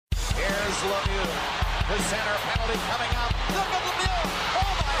Lemieux. The center penalty coming up. Look at Lemieux.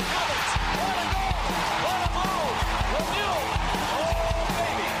 Oh my heavens. What a goal. What a move. Lemieux. Oh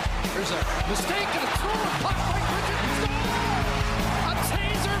baby. There's a mistake and a throw. Puck by Richard. A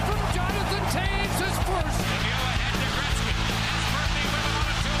taser from Jonathan Toews is first. Lemieux ahead to Gretzky. Has Murphy with him on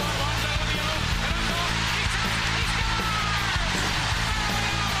a 2-on-1 to Lemieux. And a goal. He shoots. He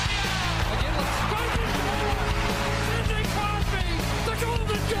scores. Again, let's go. Sidney Crosby, the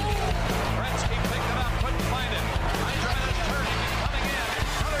golden goal. Gretzky picked it up. Couldn't find it. Yzerman is turning and coming in.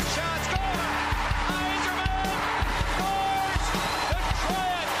 Another shot. Score. Yzerman scores.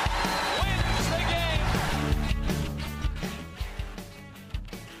 Detroit wins the game.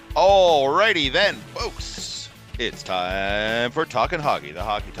 Alrighty then, folks. It's time for Talkin' Hockey, the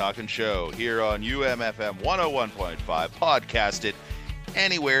Hockey Talkin' Show here on UMFM 101.5. Podcast it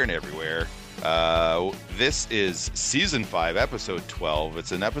anywhere and everywhere. This is Season 5, Episode 12.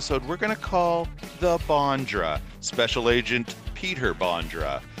 It's an episode we're going to call The Bondra. Special Agent Peter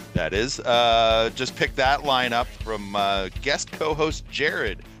Bondra. That is. Just picked that line up from guest co-host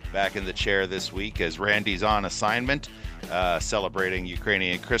Jared back in the chair this week as Randy's on assignment, celebrating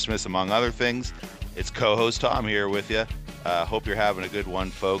Ukrainian Christmas, among other things. It's co-host Tom here with you. Hope you're having a good one,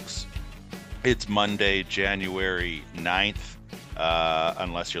 folks. It's Monday, January 9th,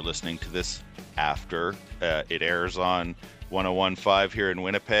 unless you're listening to this after it airs on 101.5 here in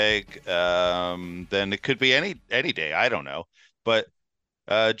Winnipeg. Then it could be any day. I don't know. But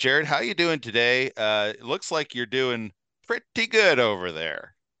Jared, how you doing today? It looks like you're doing pretty good over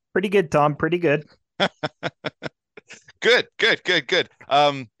there. Pretty good, Tom. Pretty good. Good.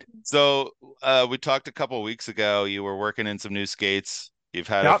 So we talked a couple of weeks ago. You were working in some new skates. You've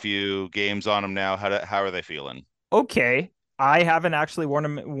had a few games on them now. How are they feeling? Okay. I haven't actually worn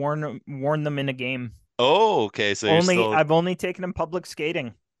them in a game. Oh, okay. So I've only taken them public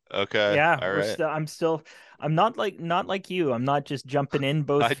skating. Okay. Yeah. All right. I'm not like you. I'm not just jumping in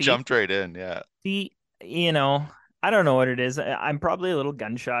both feet. I jumped right in. Yeah. See, I don't know what it is. I'm probably a little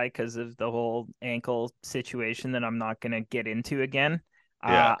gun shy because of the whole ankle situation that I'm not going to get into again.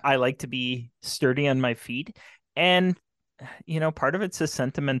 Yeah. I like to be sturdy on my feet. And, part of it's a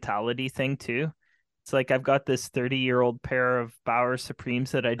sentimentality thing too. It's like I've got this 30-year-old pair of Bauer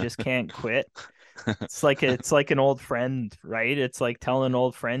Supremes that I just can't quit. It's like an old friend, right? It's like telling an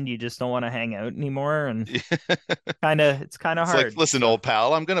old friend you just don't want to hang out anymore, and it's kind of hard. Like, listen, old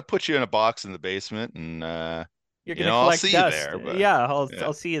pal, I'm gonna put you in a box in the basement, and you're gonna I'll collect see dust. you there. But,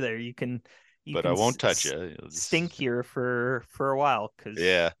 I'll see you there. You can I won't touch you. Stink here for a while because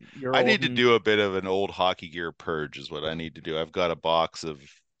I need to do a bit of an old hockey gear purge. Is what I need to do. I've got a box of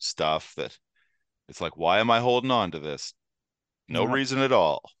stuff that it's like, why am I holding on to this? No reason at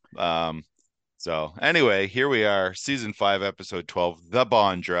all. So anyway, here we are, Season 5, Episode 12, The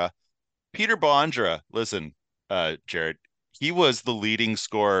Bondra. Peter Bondra, listen, Jared, he was the leading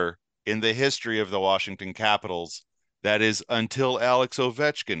scorer in the history of the Washington Capitals. That is until Alex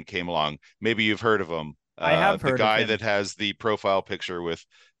Ovechkin came along. Maybe you've heard of him. I have heard of him. The guy that has the profile picture with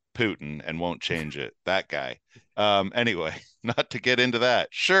Putin and won't change it. That guy. Anyway, not to get into that.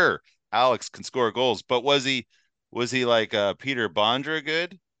 Sure, Alex can score goals, but was he like Peter Bondra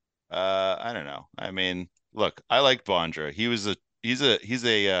good? I don't know. I mean, look, I like Bondra. He's a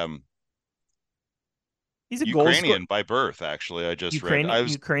Ukrainian by birth, actually. I just read.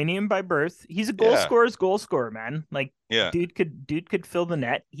 Ukrainian by birth. He's a goal scorer, man. Like, dude could fill the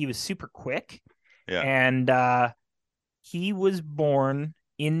net. He was super quick. Yeah. And he was born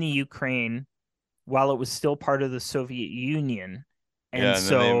in the Ukraine while it was still part of the Soviet Union. And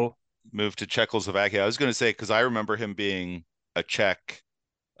so then they moved to Czechoslovakia. I was going to say, because I remember him being a Czech,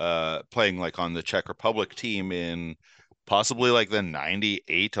 playing like on the Czech Republic team in possibly like the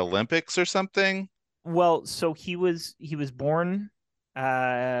 98 Olympics or something. Well, so he was born, like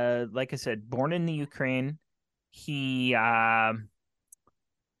I said, born in the Ukraine. He left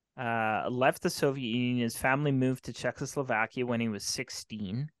the Soviet Union. His family moved to Czechoslovakia when he was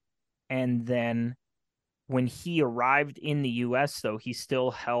 16. And then when he arrived in the U.S., though, he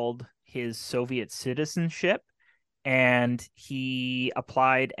still held his Soviet citizenship. And he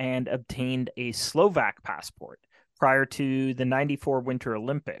applied and obtained a Slovak passport prior to the 94 Winter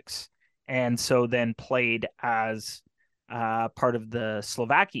Olympics. And so then played as part of the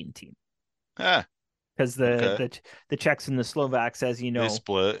Slovakian team. Because the Czechs and the Slovaks, as you know,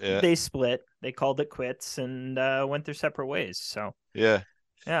 they split. They called it quits and went their separate ways. So yeah.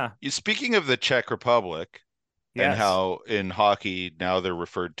 Speaking of the Czech Republic, and how in hockey now they're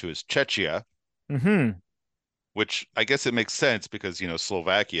referred to as Czechia, which I guess it makes sense because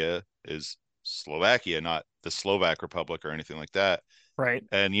Slovakia is Slovakia, not the Slovak Republic or anything like that. Right.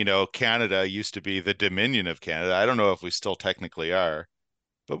 And, Canada used to be the Dominion of Canada. I don't know if we still technically are,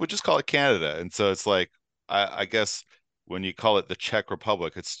 but we just call it Canada. And so it's like, I guess when you call it the Czech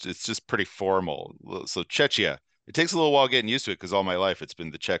Republic, it's just pretty formal. So Czechia, it takes a little while getting used to it because all my life it's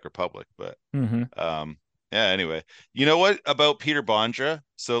been the Czech Republic. But Mm-hmm. yeah, anyway, you know what about Peter Bondra?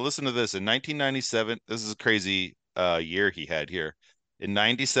 So listen to this. In 1997, this is a crazy year he had here. In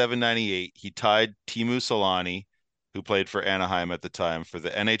 97-98, he tied Teemu Solani, who played for Anaheim at the time, for the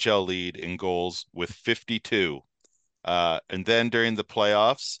NHL lead in goals with 52. And then during the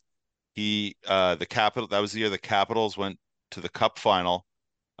playoffs, that was the year the Capitals went to the Cup final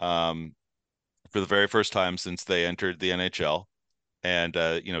um, for the very first time since they entered the NHL. And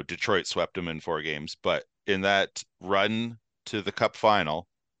Detroit swept them in 4 games. But in that run to the Cup final,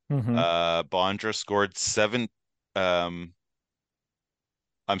 Mm-hmm. Bondra scored seven.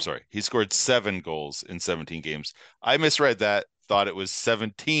 I'm sorry, he scored 7 goals in 17 games. I misread that, thought it was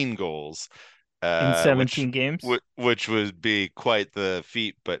 17 goals, In uh, which 17 games. which would be quite the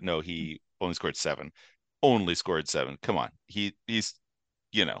feat, but no, he only scored 7. Only scored 7. Come on. He's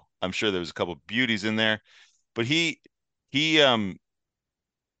I'm sure there was a couple of beauties in there, but he Bondra,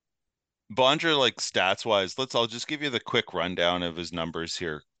 like stats wise, I'll just give you the quick rundown of his numbers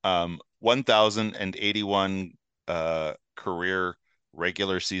here. 1,081 career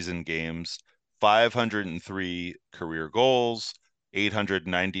regular season games, 503 career goals,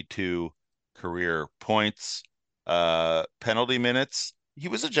 892 career points, penalty minutes. He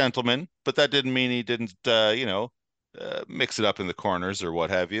was a gentleman, but that didn't mean he didn't, mix it up in the corners or what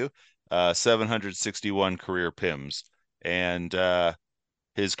have you. 761 career PIMs. And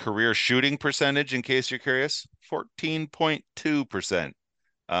his career shooting percentage, in case you're curious,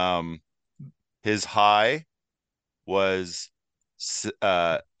 14.2%. His high was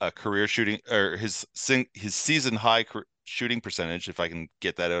a career shooting, or his season high shooting percentage, if I can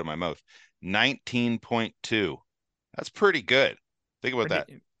get that out of my mouth, 19.2. That's pretty good. Think about that.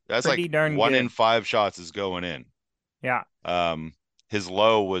 Pretty, That's pretty like darn 1 in 5 shots is going in. Yeah. His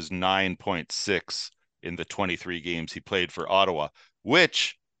low was 9.6 in the 23 games he played for Ottawa,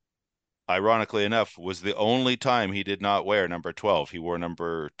 which, ironically enough, was the only time he did not wear number 12. He wore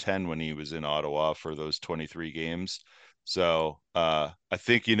number 10 when he was in Ottawa for those 23 games. So I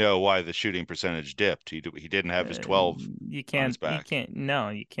think you know why the shooting percentage dipped. He didn't have his 12 on his back. No,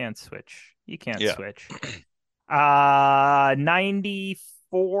 you can't switch. You can't Yeah. switch.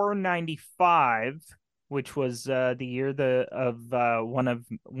 94, 95, which was the year of one of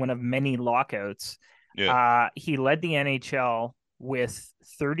many lockouts. Yeah. He led the NHL with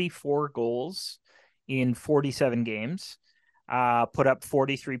 34 goals in 47 games. Put up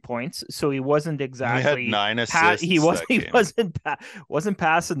 43 points, so he wasn't He had exactly 9 assists he that game. wasn't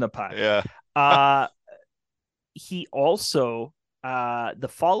passing the puck. Yeah. He also the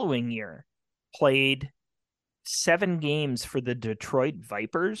following year played 7 games for the Detroit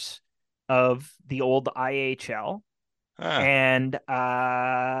Vipers of the old IHL, and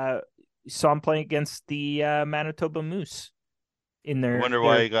saw him playing against the Manitoba Moose in I their. wonder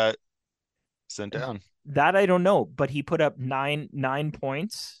why he got sent down. That I don't know, but he put up nine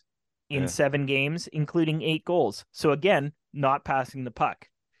points in Yeah. 7 games, including 8 goals. So again, not passing the puck.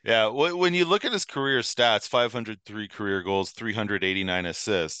 Yeah, when you look at his career stats, 503 career goals, 389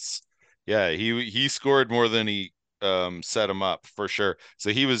 assists. Yeah, he scored more than he set him up for sure.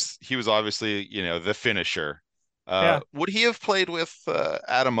 So he was obviously, the finisher. Yeah. Would he have played with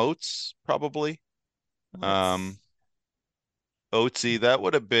Adam Oates probably? Oatesy, that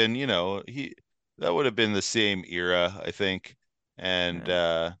would have been, that would have been the same era, I think. And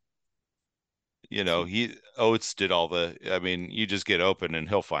Oates did all I mean, you just get open and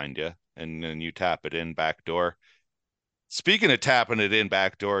he'll find you, and then you tap it in back door. Speaking of tapping it in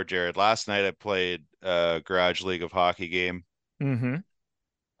back door, Jared, last night I played a Garage League of Hockey game. Mm-hmm.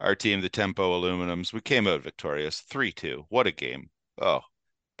 Our team, the Tempo Aluminums, we came out victorious, 3-2. What a game. Oh,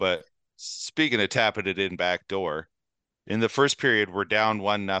 but speaking of tapping it in back door, in the first period, we're down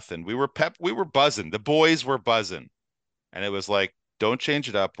 1-0. We were buzzing. The boys were buzzing. And it was like, don't change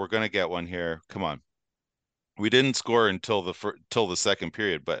it up. We're going to get one here. Come on. We didn't score until the second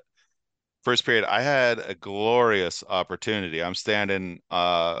period, but first period, I had a glorious opportunity. I'm standing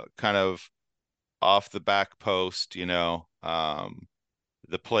kind of off the back post,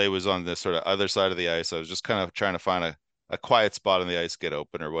 the play was on the sort of other side of the ice. I was just kind of trying to find a quiet spot on the ice, get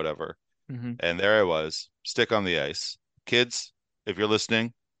open or whatever. Mm-hmm. And there I was, stick on the ice. Kids, if you're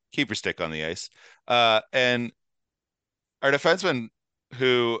listening, keep your stick on the ice. And our defenseman,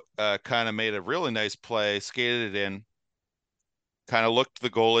 who kind of made a really nice play, skated it in, kind of looked to the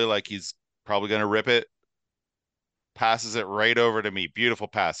goalie like he's probably going to rip it, passes it right over to me. Beautiful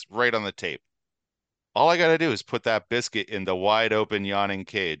pass, right on the tape. All I got to do is put that biscuit in the wide open, yawning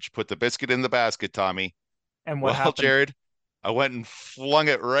cage. Put the biscuit in the basket, Tommy. And what Well, happened? Jared, I went and flung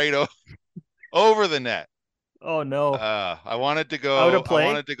it right over the net. Oh no. I wanted to Out of go. I play?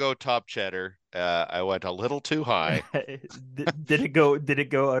 wanted to go top cheddar. I went a little too high. Did it go? Did it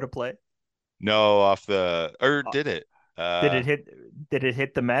go out of play? No, off the or Uh, did it? Did it hit? Did it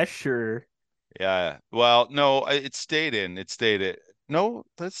hit the mesh or? Yeah. Well, no, it stayed in. It stayed it. No,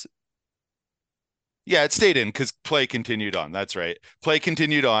 yeah, it stayed in because play continued on. That's right. Play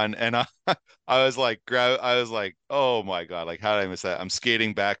continued on, and I was like, I was like, oh my God, like how did I miss that? I'm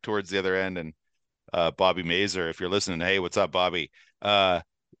skating back towards the other end, and Bobby Mazer, if you're listening, hey, what's up, Bobby? I'm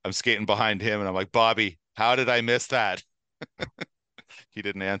skating behind him, and I'm like, Bobby, how did I miss that? He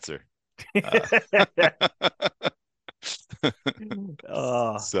didn't answer. Uh,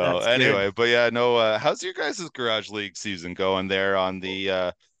 Oh, so that's good. anyway, but yeah, no. How's your guys' garage league season going there on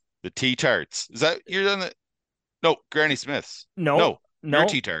the T tarts? Is that you're on the no Granny Smith's? No, No, you're a no.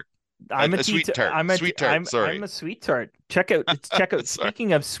 T tart. I'm a A tea. sweet tart. I'm a. Sweet tart. I'm Sorry. a sweet tart. Check out. It's check out. Sorry.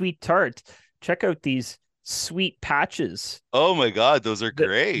 Speaking of sweet tart, check out these sweet patches Oh my God, those are that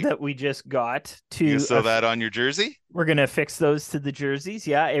great. that we just got You can to. sew that on your jersey? We're gonna fix those to the jerseys.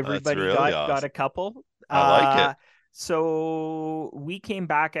 Yeah, That's everybody really got awesome. a couple. I like it. So we came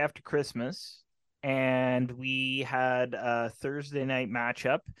back after Christmas, and we had a Thursday night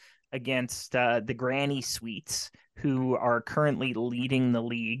matchup against the Granny Sweets, who are currently leading the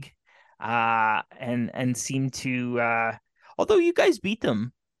league, and seem to. Although you guys beat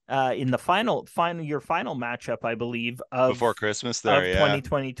them in the final your final matchup, I believe, Before Christmas there, of yeah.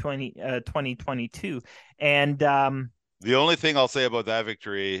 2022. And The only thing I'll say about that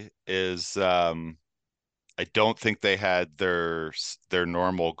victory is I don't think they had their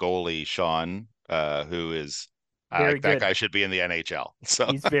normal goalie, Sean, who is very that good. guy should be in the NHL. So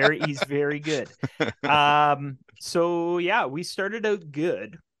He's very good. So yeah, we started out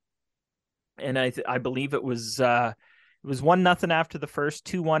good, and I believe it was 1-0 after the first,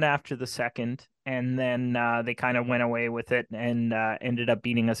 2-1 after the second, and then they kind of went away with it and ended up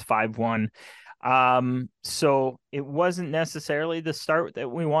beating us 5-1. So it wasn't necessarily the start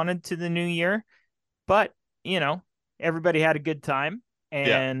that we wanted to the new year, but everybody had a good time,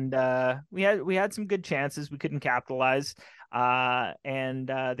 yeah, and we had some good chances. We couldn't capitalize. And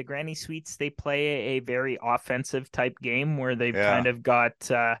the Granny Sweets, they play a very offensive type game where they've yeah. kind of got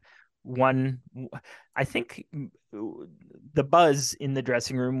one. I think the buzz in the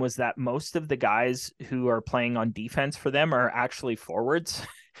dressing room was that most of the guys who are playing on defense for them are actually forwards.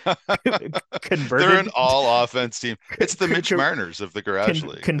 Converted. They're an all offense team. It's the Mitch Marners of the Garage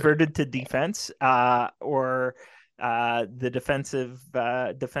League. Converted to defense, or the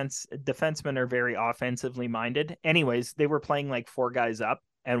defensemen are very offensively minded. Anyways, they were playing like 4 guys up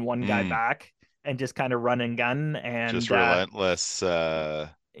and 1 guy back, and just kind of run and gun, and just relentless.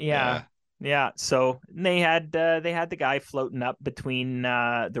 Yeah. So they had the guy floating up between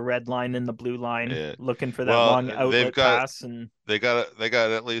the red line and the blue line, looking for that long outlet pass, and they got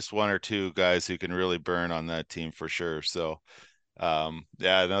at least 1 or 2 guys who can really burn on that team for sure. So,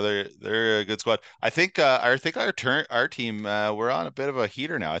 yeah, no, they're a good squad. I think our team we're on a bit of a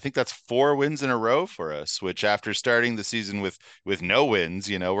heater now. I think that's 4 wins in a row for us, which after starting the season with no wins,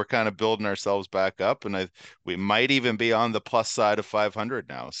 we're kind of building ourselves back up, and we might even be on the plus side of 500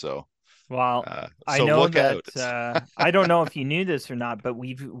 now. So. Well, I so know look that out. I don't know if you knew this or not, but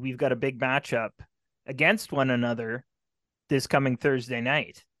we've got a big matchup against one another this coming Thursday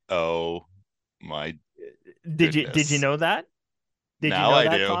night. Oh my Did you goodness. know that? Did Now you know I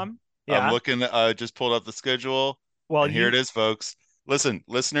that, do. Tom? I'm Yeah. looking. Just pulled up the schedule. Well, And here it is, folks. Listen,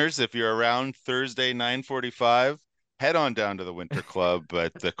 listeners, if you're around Thursday 9:45, head on down to the Winter Club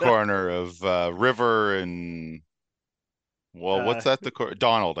at the corner of River and what's that?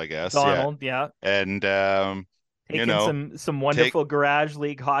 Donald, I guess. Donald, yeah. And Taking some wonderful garage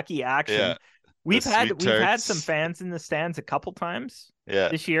league hockey action. Yeah, we've had some tarts. fans in the stands a couple times Yeah.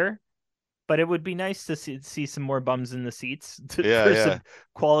 this year, but it would be nice to see some more bums in the seats for some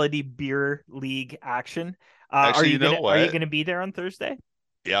quality beer league action. Actually, are you gonna be there on Thursday?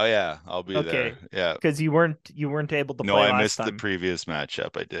 Yeah, I'll be there. Yeah, because you weren't able to. No, play I last missed time. the previous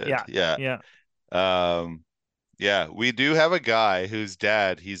matchup. I did. Yeah. Yeah, we do have a guy whose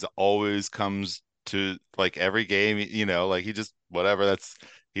dad, he's always comes to like every game, like he just whatever.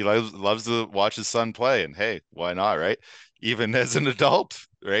 He loves to watch his son play, and hey, why not, right? Even as an adult,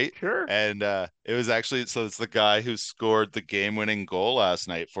 right? Sure. And it was actually it's the guy who scored the game-winning goal last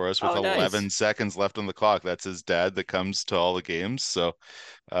night for us with 11 seconds left on the clock. That's his dad that comes to all the games. So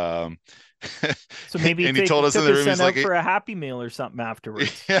So maybe and he told us in the room, he's sent out like, for a Happy Meal or something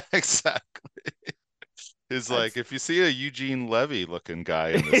afterwards. yeah, exactly. He's That's- like, if you see a Eugene Levy looking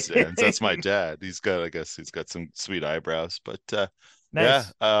guy in the stands, that's my dad. I guess he's got some sweet eyebrows, but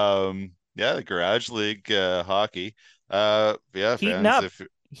Nice. yeah, the Garage League hockey. Yeah, Heating fans, up. if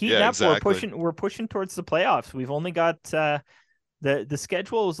Heating yeah, up. exactly. We're pushing towards the playoffs. We've only got the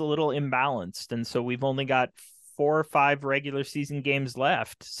schedule is a little imbalanced, and so we've only got 4 or 5 regular season games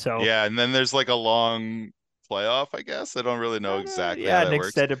left. So Yeah, and then there's like a long playoff, I guess. I don't really know exactly how yeah, an that works.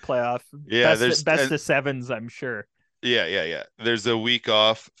 extended playoff. Yeah, Best of sevens, I'm sure. yeah. There's a week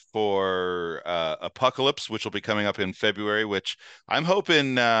off for Apocalypse, which will be coming up in February, which I'm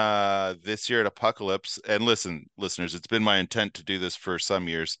hoping this year at Apocalypse. And listen, listeners, it's been my intent to do this for some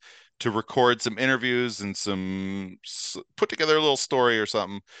years, to record some interviews and put together a little story or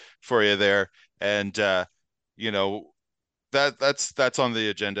something for you there. And you know, that's on the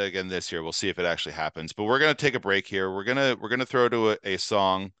agenda again this year. We'll see if it actually happens. But we're gonna take a break here. We're gonna throw to a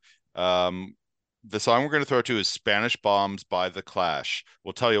song. Um, the song we're going to throw to is Spanish Bombs by The Clash.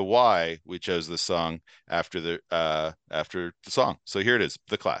 We'll tell you why we chose this song after the song. So here it is,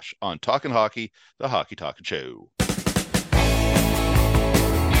 The Clash on Talkin' Hockey, the Hockey Talkin' Show.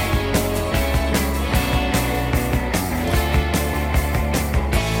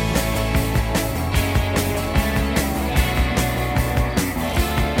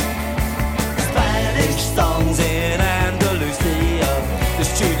 Spanish songs in Andalusia, the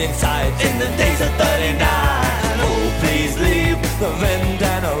shooting sides in the days of 39. Oh, please leave the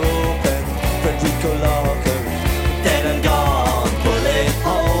Vendana open. Federico Locker, dead and gone. Bullet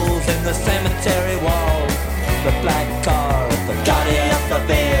holes in the cemetery wall. The black car of the Guardia Civil.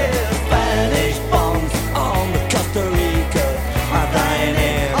 Spanish bombs on the Costa Rica. I'm dying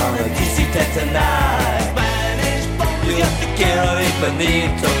in on the DC-10 tonight. Spanish bombs, yo te quiero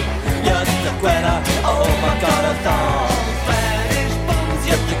infinito. Yo te quiero, oh my God, a song. Spanish bombs,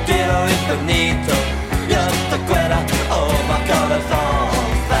 yo te quiero infinito. Yo te quiero, oh my God, a song.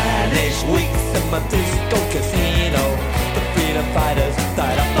 Spanish weeks in my disco casino. The freedom fighters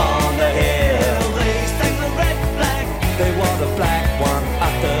died up on the hill. They sang the red flag. They wore the black one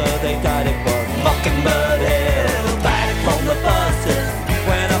after they died. It was Mockingbird Hill. Back from the buses,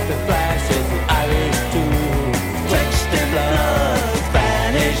 went up in flashes. The Irish too, drenched in blood.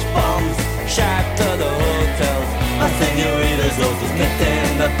 Spanish bombs shatter the hotels. And senoritas, those who met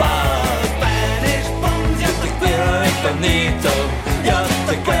in the bar. Spanish bombs, yo te quiero infinito. Yo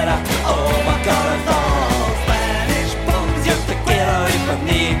te quiero, oh my God, a song. Spanish bombs, yo te quiero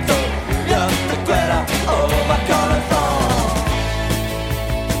infinito. Yo te quiero, oh my God, a song.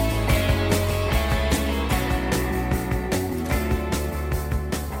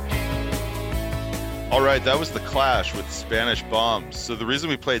 All right, that was The Clash with Spanish Bombs. So the reason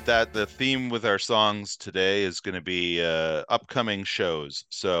we played that, the theme with our songs today is going to be upcoming shows.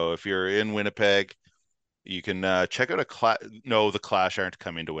 So if you're in Winnipeg, you can check out the Clash aren't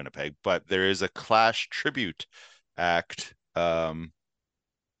coming to Winnipeg, but there is a Clash tribute act. I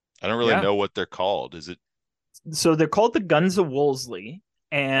don't really know what they're called. Is it? So they're called the Guns of Wolseley,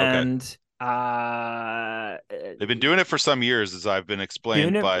 and they've been doing it for some years, as I've been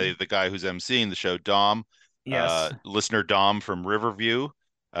explained by the guy who's emceeing the show, Dom. Yes, listener Dom from Riverview,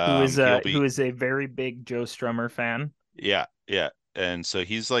 who is a very big Joe Strummer fan. Yeah. And so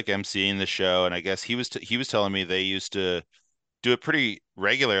he's like emceeing the show, and I guess he was telling me they used to do it pretty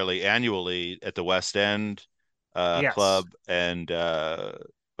regularly, annually at the West End club, and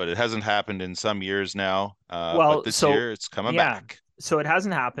but it hasn't happened in some years now. But this year it's coming back. So it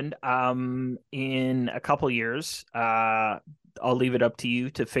hasn't happened in a couple years. I'll leave it up to you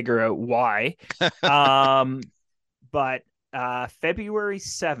to figure out why. But February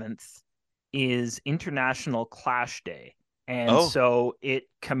 7th is International Clash Day. And so it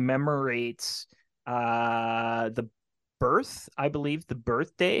commemorates the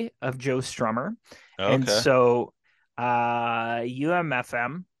birthday of Joe Strummer. Okay. And so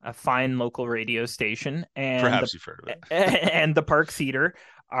UMFM, a fine local radio station, and perhaps you've heard of it, and the Park Theater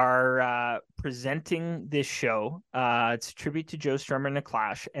are presenting this show. It's a tribute to Joe Strummer and the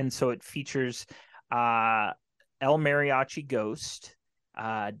Clash, and so it features El Mariachi Ghost,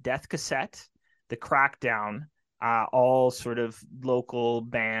 Death Cassette, The Crackdown, all sort of local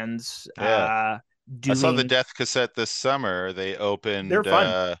bands. I saw the Death Cassette this summer. They opened. They're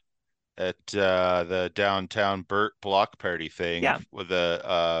fun. At the downtown Burt block party thing, with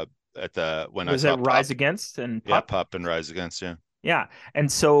Rise Against and Pup? Pup and Rise Against, yeah,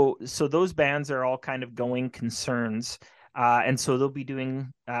 and so those bands are all kind of going concerns, and so they'll be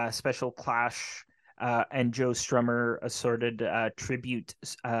doing special Clash and Joe Strummer assorted tribute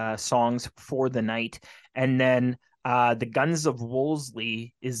songs for the night. And then the Guns of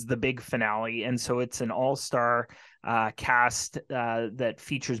Wolseley is the big finale. And so it's an all-star cast that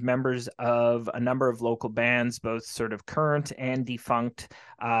features members of a number of local bands, both sort of current and defunct.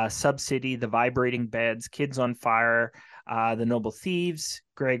 Subcity, The Vibrating Beds, Kids on Fire, The Noble Thieves,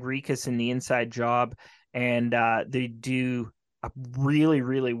 Greg Rikas and The Inside Job. And they do a really,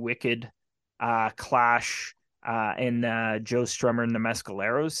 really wicked Clash and Joe Strummer and the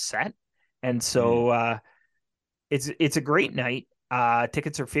Mescaleros set. And so it's a great night.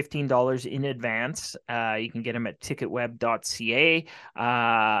 Tickets are $15 in advance. You can get them at ticketweb.ca.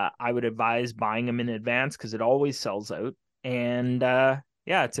 I would advise buying them in advance because it always sells out. And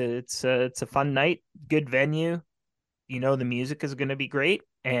yeah, it's a fun night, good venue. The music is going to be great.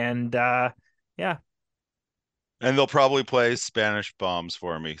 And yeah. And they'll probably play Spanish Bombs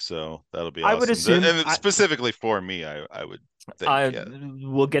for me, so that'll be awesome. I would assume, and specifically for me, I would think.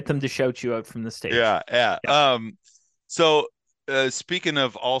 We'll get them to shout you out from the stage. Yeah. So speaking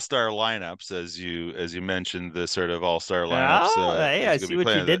of all-star lineups, as you mentioned, the sort of all-star lineups. Hey, I see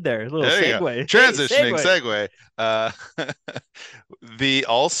what you did there. A little segue. Transitioning segue. The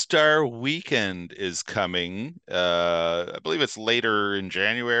All-Star Weekend is coming. I believe it's later in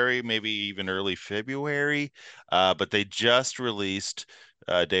January, maybe even early February. But they just released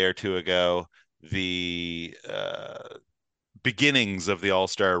a day or two ago the beginnings of the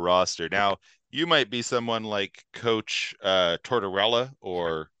All-Star roster. Now, you might be someone like Coach Tortorella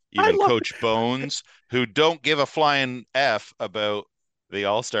or even Coach Bones, who don't give a flying F about the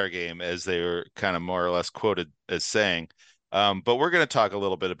All-Star game, as they were kind of more or less quoted as saying. But we're going to talk a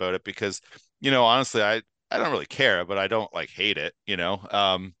little bit about it because, honestly, I don't really care, but I don't hate it,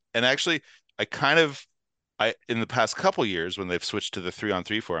 And actually, in the past couple years when they've switched to the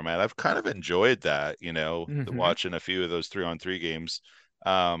 3-on-3 format, I've kind of enjoyed that, watching a few of those 3-on-3 games.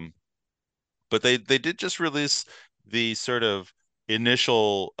 But they did just release the sort of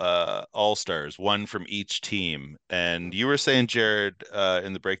initial all-stars, one from each team. And you were saying, Jared,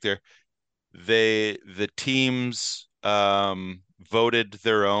 in the break there, the teams voted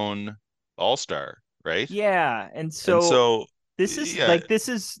their own all-star, right? Yeah, and so this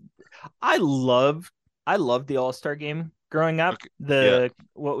is I loved the All-Star game growing up.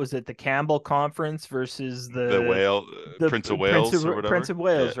 What was it? The Campbell Conference versus the Prince of Wales or whatever. Prince of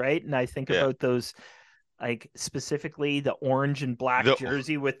Wales, right? And I think about those, specifically the orange and black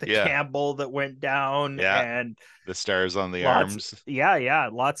jersey with the Campbell that went down and the stars on the arms. Yeah.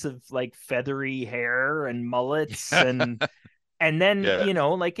 Lots of feathery hair and mullets and then,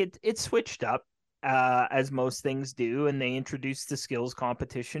 it switched up. As most things do, and they introduced the skills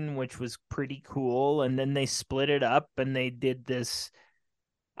competition, which was pretty cool, and then they split it up and they did this.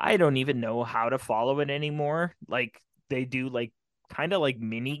 I don't even know how to follow it anymore. They do kind of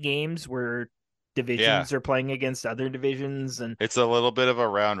mini games where divisions are playing against other divisions, and it's a little bit of a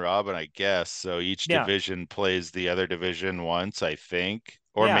round robin, I guess. So each division plays the other division once, I think,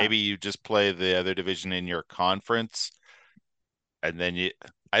 or maybe you just play the other division in your conference, and then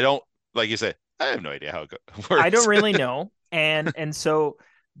like you said, I have no idea how it works. I don't really know. And so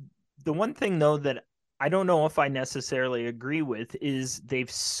the one thing, though, that I don't know if I necessarily agree with is they've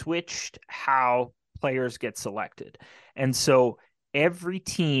switched how players get selected. And so every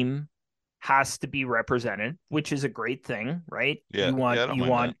team has to be represented, which is a great thing, right? Yeah,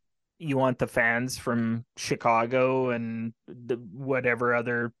 you want the fans from Chicago and whatever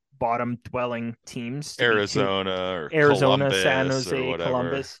other bottom dwelling teams, Arizona, San Jose,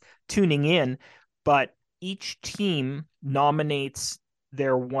 Columbus, tuning in, but each team nominates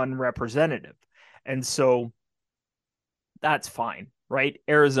their one representative. And so that's fine, right?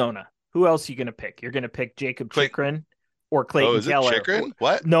 Arizona, who else are you going to pick? You're going to pick Jacob Chychrun or Clayton Keller. Chychrun?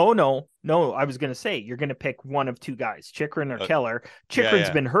 What? No. I was going to say, you're going to pick one of two guys, Chychrun or Keller. Chychrun's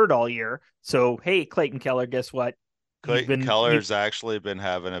been hurt all year. So, hey, Clayton Keller, guess what? Clayton Keller's actually been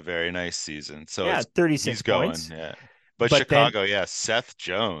having a very nice season. So 36 points. Yeah. But Chicago, Seth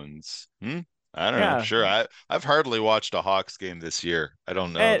Jones. I don't know. Sure. I've hardly watched a Hawks game this year. I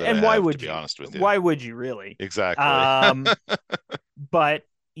don't know. And why would you? To be honest with you. Why would you really? Exactly. But,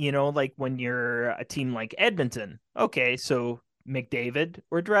 when you're a team like Edmonton, okay, so McDavid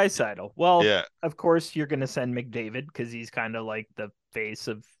or Draisaitl. Well, of course, you're going to send McDavid because he's kind of like the face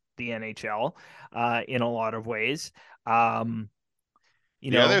of the NHL in a lot of ways. The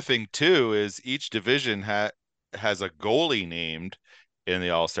other thing, too, is each division has a goalie named in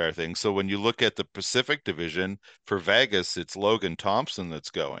the All-Star thing. So when you look at the Pacific Division for Vegas, it's Logan Thompson that's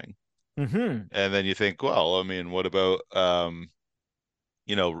going. Mm-hmm. And then you think, well, I mean, what about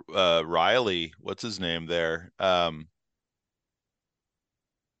Riley, what's his name there?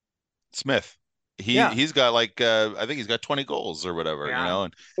 Smith. Yeah. He's got like I think he's got 20 goals or whatever, Yeah.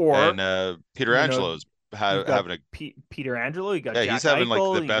 and Or, Peter you know, Angelo's you've got having a Peter Angelo, you got yeah, he's Jack having like the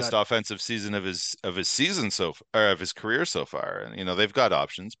Eichel, you best got offensive season of his season or of his career so far. And they've got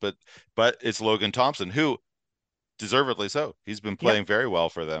options, but it's Logan Thompson, who deservedly so. He's been yeah, playing very well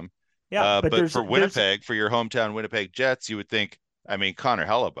for them. yeah. But But there's for Winnipeg, for your hometown Winnipeg Jets, you would think, I mean, Connor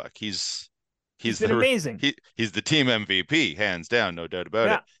Hellebuck, he's been amazing. he's the team MVP, hands down, no doubt about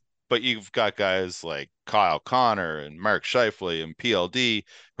Yeah. it. But you've got guys like Kyle Connor and Mark Scheifele and PLD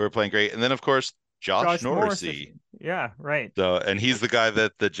who are playing great. And then of course Josh Morris. Norrisy. Yeah, right. So, and he's the guy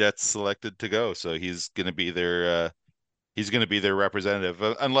that the Jets selected to go. So he's going to be their representative,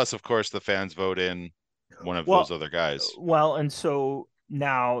 unless of course the fans vote in one of those other guys. Well, and so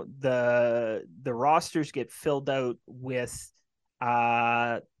now the rosters get filled out with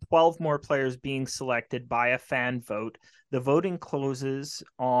 12 more players being selected by a fan vote. The voting closes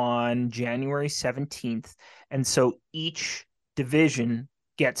on January 17th, and so each division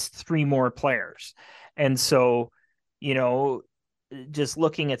gets 3 more players. And so, just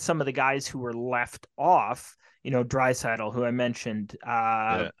looking at some of the guys who were left off, Draisaitl, who I mentioned,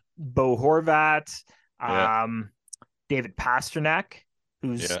 Bo Horvat, David Pastrnak,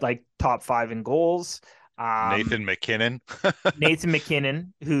 who's like top 5 in goals. Nathan McKinnon,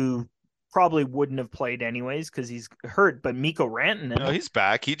 who probably wouldn't have played anyways because he's hurt. But Mikko Rantanen, no, he's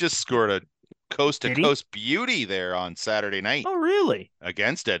back. He just scored a coast-to-coast beauty there on Saturday night. Oh, really?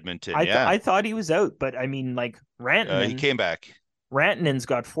 Against Edmonton, I thought he was out, but I mean, like Rantanen, he came back. Rantanen's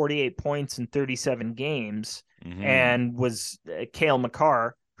got 48 points in 37 games, and was Cale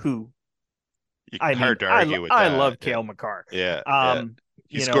Makar, who hard to argue with that. I love Cale Makar. Yeah.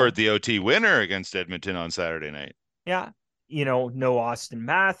 He scored the OT winner against Edmonton on Saturday night. Yeah. No Austin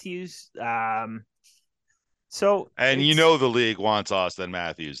Matthews. So the league wants Austin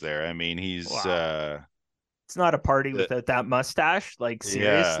Matthews there. I mean, he's it's not a party without that mustache. Like,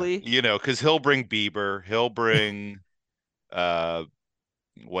 seriously, because he'll bring Bieber, he'll bring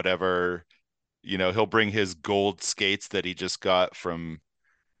whatever, he'll bring his gold skates that he just got from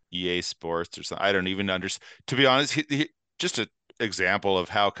EA Sports or something. I don't even understand. To be honest, he just an example of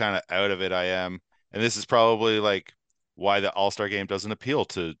how kind of out of it I am. And this is probably like why the All-Star game doesn't appeal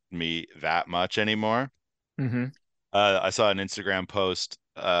to me that much anymore. I saw an Instagram post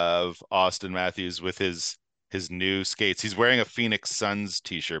of Austin Matthews with his new skates. He's wearing a Phoenix Suns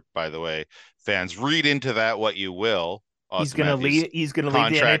t-shirt, by the way. Fans, read into that what you will. He's gonna leave the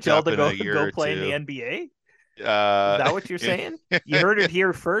NHL to go play in the NBA. Is that what you're saying? You heard it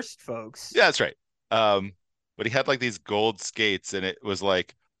here first, folks. Yeah, that's right. But he had like these gold skates, and it was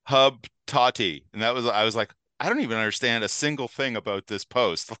like Hub Tati, and I was like, I don't even understand a single thing about this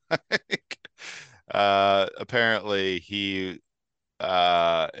post. Apparently he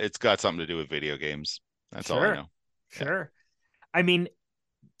it's got something to do with video games. That's all I know. Sure. Yeah. I mean,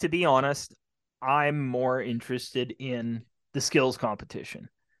 to be honest, I'm more interested in the skills competition.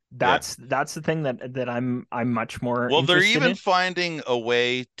 That's the thing that I'm much more well, they're even in. finding a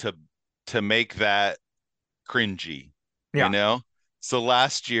way to make that cringy. So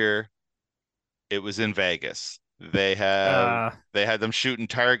last year it was in Vegas. They had them shooting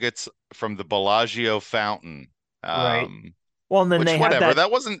targets from the Bellagio fountain. Right. Well, and then they whatever. had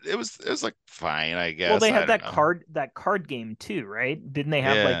that wasn't. It was like fine, I guess. Well, they had that card game too, right? Didn't they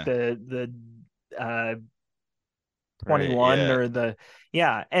have like the 21 or the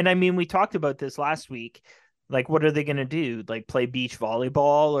And I mean, we talked about this last week. Like, what are they going to do? Like, play beach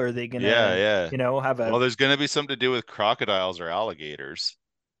volleyball, or are they going to have a? Well, there's going to be something to do with crocodiles or alligators,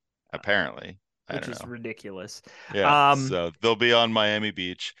 apparently. Which is ridiculous. Yeah. So they'll be on Miami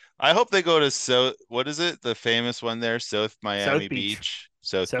Beach. I hope they go to what is it? The famous one there, South Miami Beach.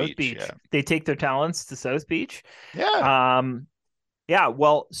 South Beach. Yeah. They take their talents to South Beach. Yeah. Yeah.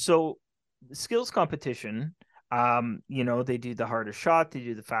 Well, so the skills competition, they do the hardest shot, they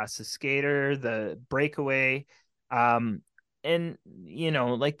do the fastest skater, the breakaway. And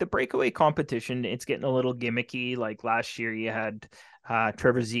like the breakaway competition, it's getting a little gimmicky. Like last year you had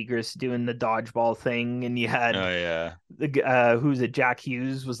Trevor Zegras doing the dodgeball thing, and you had who's it? Jack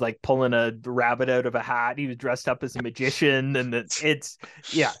Hughes was like pulling a rabbit out of a hat. He was dressed up as a magician, and it's a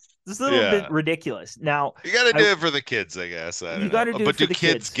little bit ridiculous. Now you got to do it for the kids, I guess. You got to do it for the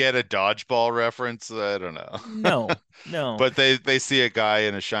kids. Get a dodgeball reference? I don't know. No. But they see a guy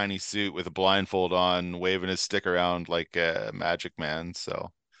in a shiny suit with a blindfold on, waving his stick around like a magic man.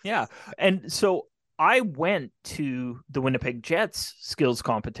 So yeah, and so I went to the Winnipeg Jets skills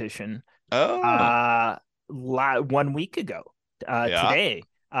competition 1 week ago. today,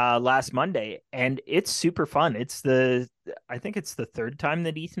 last Monday, and it's super fun. I think it's the third time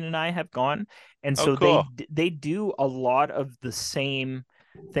that Ethan and I have gone, and Oh, so cool. they do a lot of the same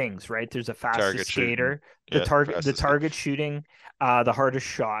things, right? There's a fastest Target shooting. skater, Yeah, the fastest target shooting, the hardest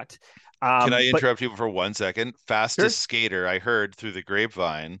shot. Can I But interrupt you for 1 second? Fastest sure, skater I heard through the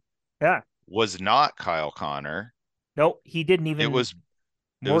grapevine yeah, was not Kyle Connor. no, he didn't It even was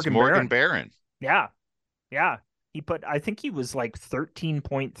Morgan Morgan Barron. Barron. Yeah, yeah. I think he was like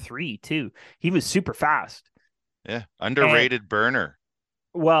 13.3 too. He was super fast. Yeah, And underrated burner.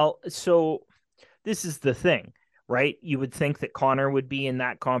 well, so this is the thing, right? You would think that Connor would be in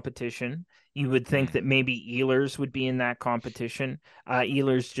that competition. You would think that Mhm. maybe Ehlers would be in that competition.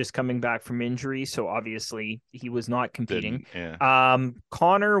 Ehlers just coming back from injury, so obviously he was not competing. Didn't, yeah.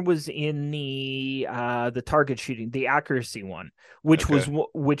 Connor was in the target shooting, the accuracy one, Okay.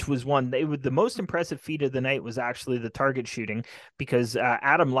 which was one. The most impressive feat of the night was actually the target shooting because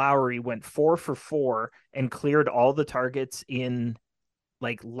Adam Lowry went 4 for 4 and cleared all the targets in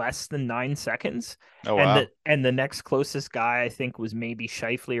like less than 9 seconds. Oh, And wow. the next closest guy I think was maybe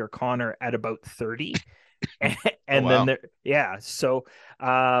Shifley or Connor at about 30. Oh, And then wow. there, yeah. So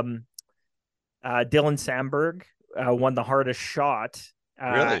um Dylan Sandberg won the hardest shot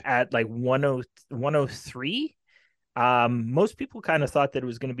Really? at like 103. Most people kind of thought that it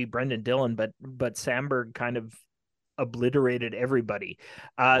was going to be Brendan Dillon, but Sandberg kind of obliterated everybody.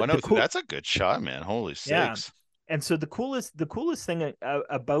 The 103. cool That's a good shot, man. Holy Yeah. sakes. And so the coolest thing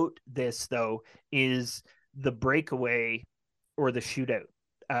about this though is the breakaway or the shootout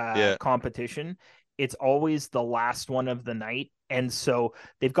Yeah. competition. It's always the last one of the night, and so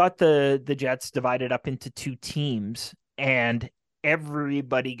they've got the Jets divided up into two teams, and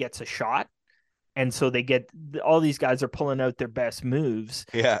everybody gets a shot, and so they get all these guys are pulling out their best moves,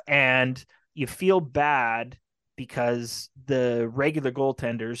 Yeah. and you feel bad because the regular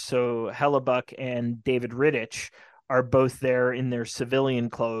goaltenders, so Hellebuck and David Rittich, are both there in their civilian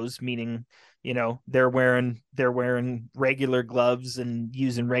clothes, meaning they're wearing regular gloves and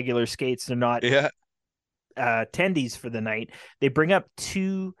using regular skates. They're not Yeah. attendees for the night. They bring up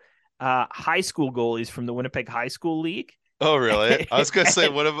two high school goalies from the Winnipeg High School League. Oh, really? I was gonna say,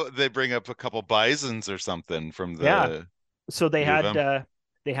 what if they bring up a couple Bisons or something from Yeah. the So U of M?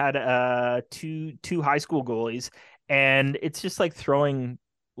 they had two high school goalies, and it's just like throwing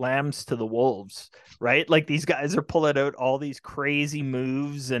lambs to the wolves, right? Like these guys are pulling out all these crazy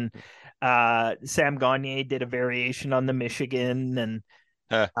moves, and Sam Gagner did a variation on the Michigan, and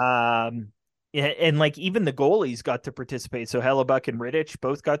Huh. and like even the goalies got to participate. So Hellebuck and Rittich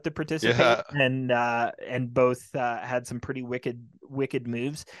both got to participate, Yeah, and both had some pretty wicked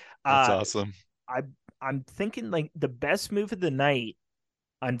moves. that's Uh, awesome. I'm thinking like the best move of the night.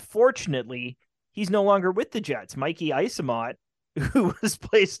 Unfortunately, he's no longer with the Jets. Mikey Isamot, who was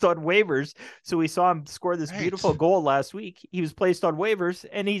placed on waivers, so we saw him score this beautiful Right. goal last week. He was placed on waivers,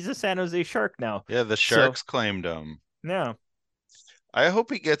 and he's a San Jose Shark now. Yeah, the So Sharks claimed him. yeah, I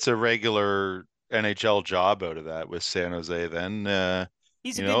hope he gets a regular NHL job out of that with San Jose then.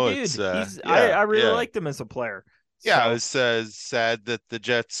 he's a good It's dude. He's yeah, I really yeah. liked him as a player. Yeah, I So was sad that the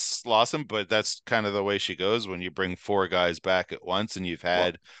Jets lost him, but that's kind of the way she goes when you bring four guys back at once and you've well,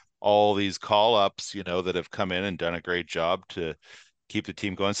 had all these call-ups, that have come in and done a great job to keep the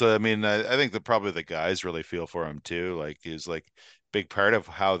team going. So I mean, I think that probably the guys really feel for him too. Like he's like big part of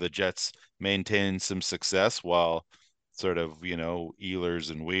how the Jets maintain some success while sort of,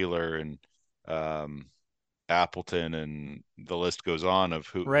 Ehlers and Wheeler and um Appleton and the list goes on of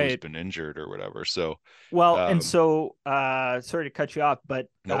who's right. been injured or whatever. So Well, and um so sorry to cut you off, but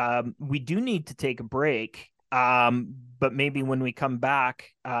nope. we do need to take a break. But maybe when we come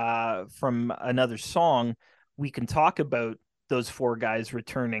back from another song, we can talk about those four guys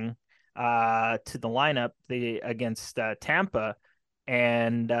returning to the lineup against Tampa,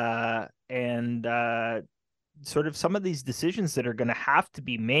 and sort of some of these decisions that are going to have to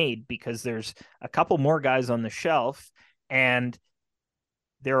be made because there's a couple more guys on the shelf, and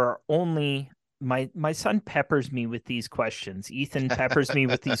there are only my son peppers me with these questions. Ethan peppers me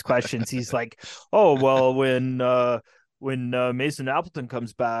with these questions. He's like, "Oh, well, when Mason Appleton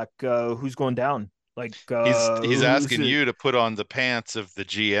comes back, who's going down? Like, He's who's asking it?" you to put on the pants of the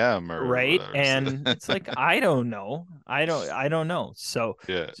GM or Right? whatever. And it's like, I don't know. I don't know. So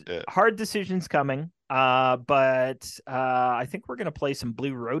Yeah, yeah. hard decisions coming. But I think we're gonna play some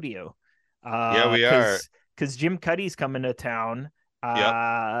Blue Rodeo. Yeah, we are. Because Jim Cuddy's coming to town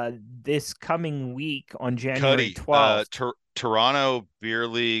Yep. this coming week on January Cuddy, 12th. Toronto Beer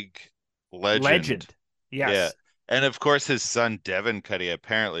League legend. Legend. Yeah. Yes. And of course his son Devin Cuddy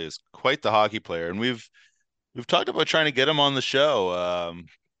apparently is quite the hockey player. And we've We've talked about trying to get him on the show.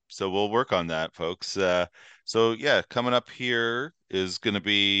 So we'll work on that, folks. So yeah, coming up here is going to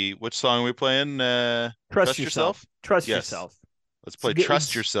be, which song are we playing? Trust Trust yourself. Yourself? Trust Yes. yourself. Let's play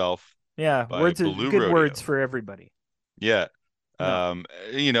Trust Yourself Yeah, by words, Blue good Rodeo. words for everybody. Yeah. Yeah.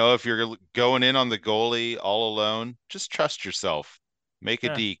 If you're going in on the goalie all alone, just trust yourself. Make a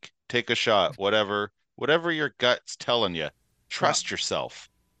Yeah. deke, take a shot, whatever your gut's telling you. Yeah. Trust yourself.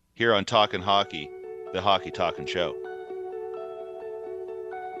 Here on Talkin' Hockey, the Hockey Talkin' Show.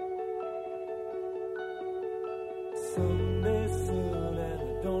 Someday soon, and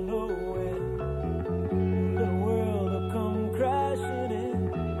I don't know when, the world will come crashing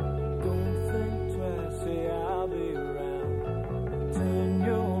in. Don't think twice, say I'll be around. Turn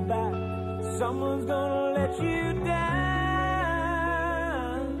your back, someone's gonna let you down.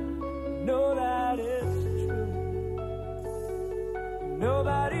 Know that it's true.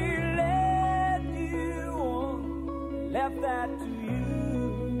 Nobody led you on, left that to you.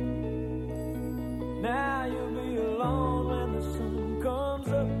 Now you'll be alone when the sun comes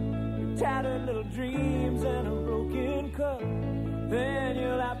up, with tattered little dreams and a broken cup. Then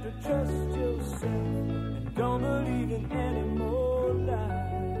you'll have to trust yourself and don't believe in any more lies.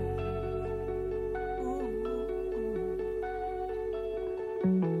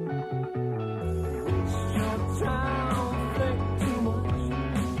 Waste your time, think too much,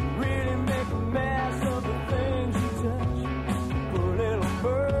 really make a mess of the things you touch. Poor little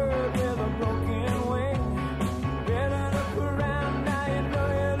bird with a broken wing, better look around now, you know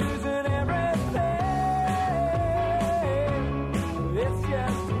you're losing everything. It's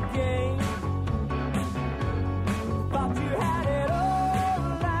just a game. Thought you had it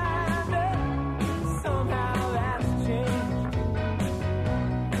all lined up, somehow that's changed.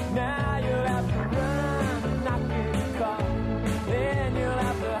 Now you'll have to run and not get caught. Then you'll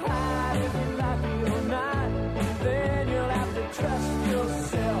have to hide if you like it or not. Then you'll have to trust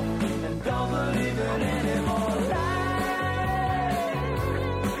yourself and don't believe in any more lies.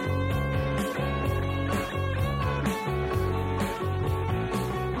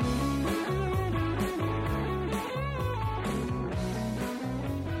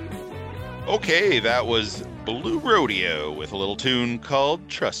 Okay, that was Blue Rodeo with a little tune called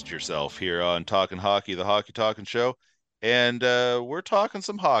Trust Yourself here on Talkin' Hockey, the Hockey Talkin' Show. And we're talking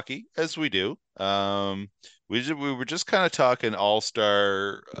some hockey, as we do. We were just kind of talking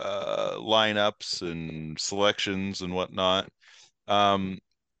all-star lineups and selections and whatnot. And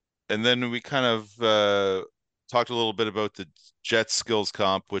then we kind of talked a little bit about the Jets skills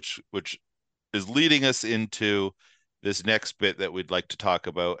comp, which is leading us into this next bit that we'd like to talk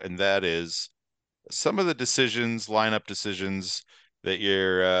about, and that is some of the decisions, lineup decisions that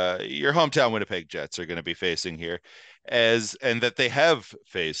your hometown Winnipeg Jets are going to be facing here, and that they have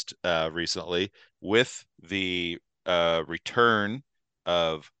faced recently with the return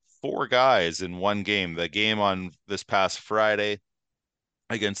of four guys in one game. The game on this past Friday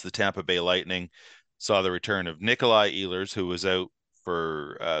against the Tampa Bay Lightning saw the return of Nikolai Ehlers, who was out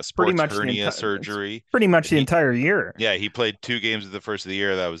for Pretty sports much hernia surgery. pretty much the He- entire year. Yeah, he played 2 games of the first of the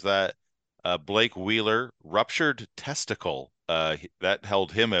year. That was that. Blake Wheeler, ruptured testicle. That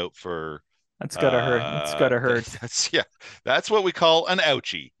held him out for. That's gotta hurt. It's gotta hurt. That's what we call an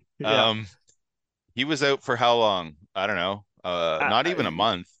ouchie. Yeah. He was out for how long? I don't know. Not even a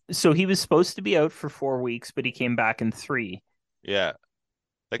month. So he was supposed to be out for 4 weeks, but he came back in 3. Yeah.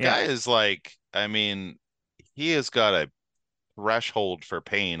 The Yeah. guy is like, I mean, he has got a threshold for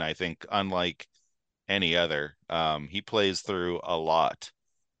pain, I think, unlike any other. He plays through a lot.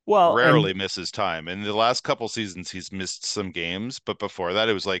 Well, Rarely misses time. In the last couple seasons, he's missed some games, but before that,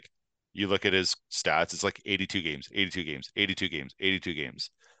 it was like you look at his stats, it's like 82 games, 82 games, 82 games, 82 games.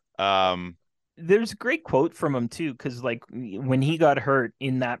 there's a great quote from him too, because like when he got hurt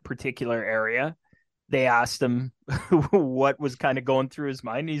in that particular area, they asked him what was kind of going through his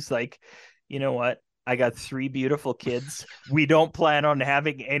mind. He's like, you know what? I got 3 beautiful kids. We don't plan on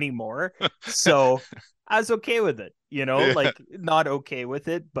having any more. So I was okay with it, Yeah. like not okay with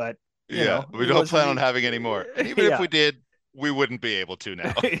it, but Yeah, we it don't wasn't plan on e- having any more. And even if Yeah. we did, we wouldn't be able to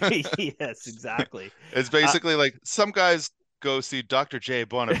now. Yes, exactly. It's basically like some guys go see Dr. J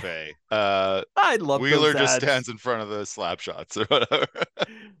Bonifay. I love Wheeler those just ads. stands in front of the slap shots or whatever.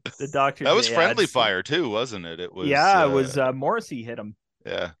 The Dr. That was J friendly ads. fire too, wasn't it? It was Yeah, it was Morrissey hit him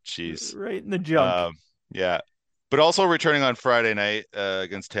yeah, jeez. right in the junk. Yeah. But also returning on Friday night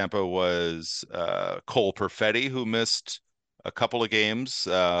against Tampa was Cole Perfetti, who missed a couple of games.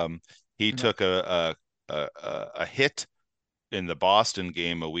 He Mhm. took a hit in the Boston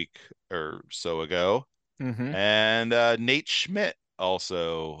game a week or so ago. Mhm. And Nate Schmidt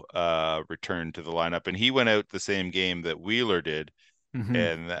also returned to the lineup, and he went out the same game that Wheeler did,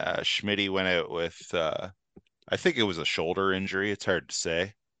 and Schmitty went out with I think it was a shoulder injury. It's hard to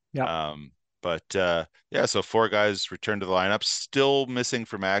say. Yeah. But yeah, so 4 guys returned to the lineup, still missing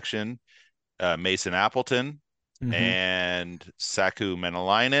from action. Mason Appleton and Saku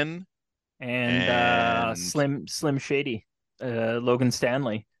Menelainen and Slim Shady, Logan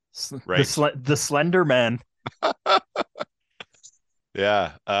Stanley, right. the Slender Man.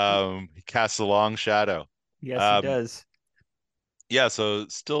 Yeah, he casts a long shadow. Yes, he does. Yeah, so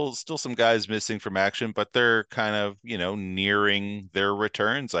still some guys missing from action, but they're kind of, nearing their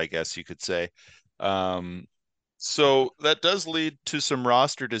returns, I guess you could say. So that does lead to some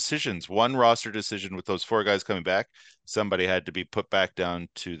roster decisions. One roster decision with those 4 guys coming back, somebody had to be put back down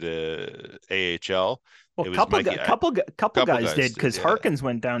to the AHL. Well, It was couple guys did, because yeah. Harkins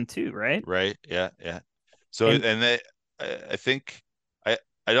went down too, right? Right. Yeah. So I think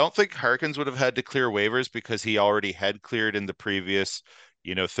I don't think Harkins would have had to clear waivers because he already had cleared in the previous,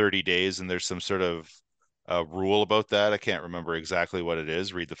 30 days, and there's some sort of rule about that. I can't remember exactly what it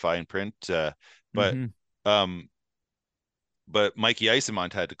is. Read the fine print. But Mikey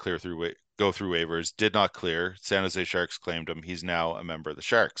Isemont had to go through waivers, did not clear. San Jose Sharks claimed him. He's now a member of the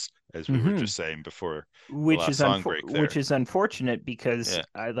Sharks, as we were just saying before. Which is unfortunate because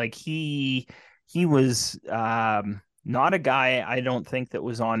he was not a guy, I don't think, that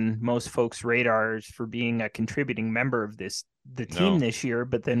was on most folks' radars for being a contributing member of the team this year.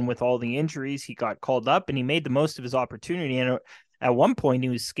 But then with all the injuries, he got called up and he made the most of his opportunity. And at one point, he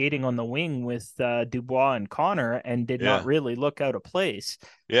was skating on the wing with Dubois and Connor and did not really look out of place.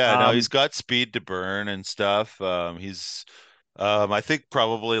 Yeah, no, he's got speed to burn and stuff. He's, I think,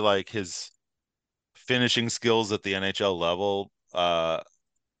 probably like his finishing skills at the NHL level.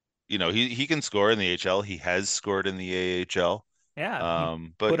 He can score in the AHL. He has scored in the AHL. Yeah,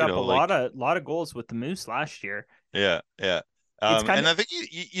 but put up a lot of goals with the Moose last year. Yeah. And I think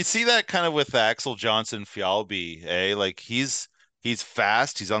you see that kind of with Axel Johnson Fjallby, eh? Like he's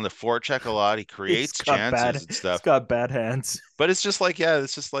fast. He's on the forecheck a lot. He creates chances and stuff. He's got bad hands. But it's just like,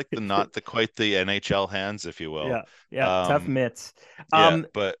 it's just like not quite the NHL hands, if you will. Yeah, tough mitts.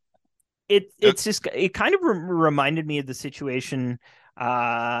 But it kind of reminded me of the situation.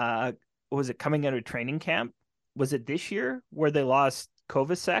 Was it coming out of training camp? Was it this year where they lost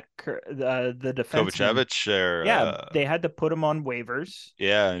Kovacic, the defenseman? Kovacevic, they had to put him on waivers.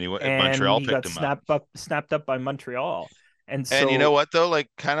 Yeah, and Montreal he picked got him up. snapped up by Montreal. And you know what though, like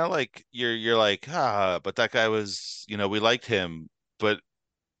kind of like you're like, but that guy was, we liked him, but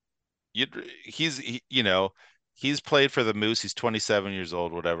he's played for the Moose. He's 27 years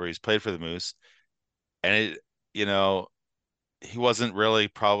old, whatever. He's played for the Moose, and he wasn't really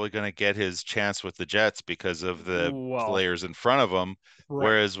probably going to get his chance with the Jets because of the players in front of him. Right.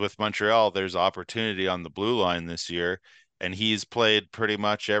 Whereas with Montreal, there's opportunity on the blue line this year, and he's played pretty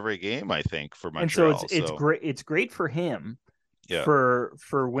much every game, I think, for Montreal. And so it's great. It's great for him. Yeah. For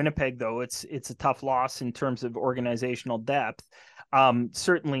Winnipeg, though, it's a tough loss in terms of organizational depth.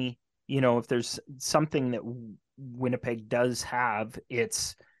 Certainly, if there's something that Winnipeg does have,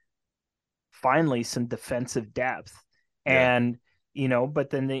 it's finally some defensive depth. And,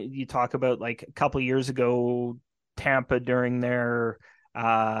 but then you talk about like a couple of years ago, Tampa during their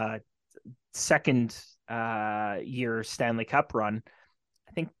second year Stanley Cup run,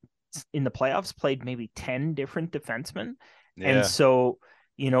 I think in the playoffs played maybe 10 different defensemen. Yeah. And so,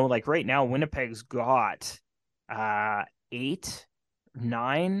 like right now, Winnipeg's got 8,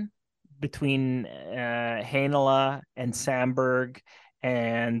 9 between Heinola and Samberg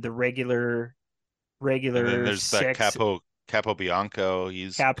and the regular and then there's 6. That Capobianco.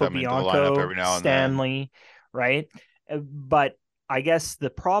 He's coming into the lineup every now and Stanley, then. Right? But I guess the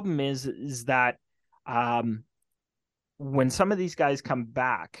problem is that when some of these guys come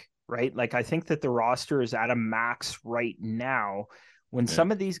back, right? Like I think that the roster is at a max right now. When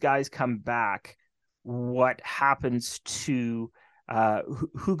some of these guys come back, what happens to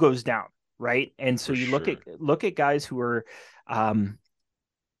who goes down, right? And so you look at guys who are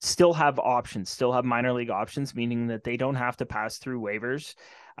still have options, still have minor league options, meaning that they don't have to pass through waivers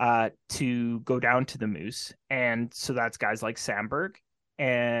to go down to the Moose. And so that's guys like Samberg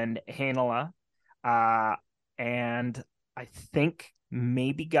and Heinola, and I think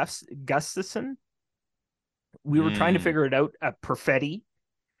maybe Gustafson. We were trying to figure it out. Perfetti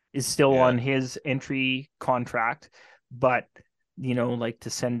is still on his entry contract, but like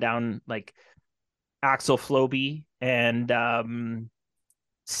to send down like Axel Floby and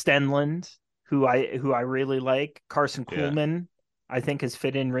Stenlund, who I really like. Carson Kuhlman, I think, has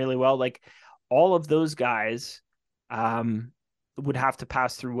fit in really well. Like all of those guys, would have to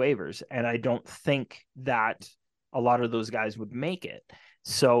pass through waivers, and I don't think that a lot of those guys would make it.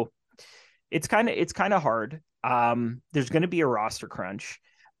 So it's kind of hard. There's going to be a roster crunch.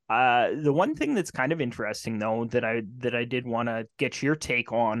 The one thing that's kind of interesting though that I did want to get your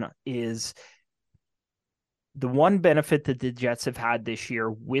take on is the one benefit that the Jets have had this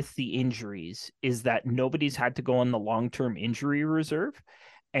year with the injuries is that nobody's had to go on the long-term injury reserve.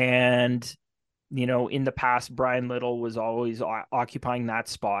 And, in the past, Brian Little was always occupying that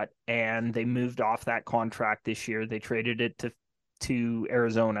spot, and they moved off that contract this year. They traded it to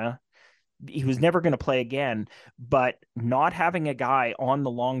Arizona. He was never going to play again, but not having a guy on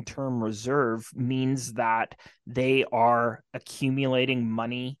the long-term reserve means that they are accumulating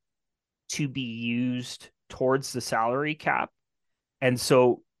money to be used towards the salary cap. And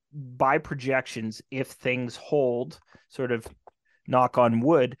so by projections, if things hold, sort of knock on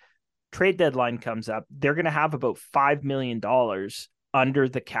wood, trade deadline comes up, they're going to have about $5 million under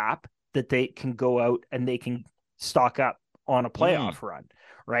the cap that they can go out and they can stock up on a playoff run,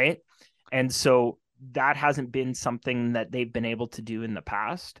 right? And so that hasn't been something that they've been able to do in the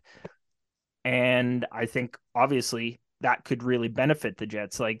past. And I think obviously that could really benefit the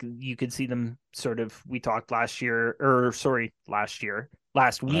Jets. Like you could see them we talked last week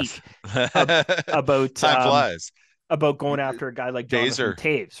about time flies. About going after a guy like Jonathan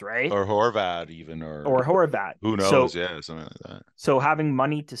Taves, right? Or Horvat even, or Horvat. Who knows? Yeah, something like that. So having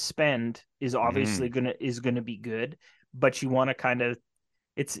money to spend is obviously gonna be good, but you want to kind of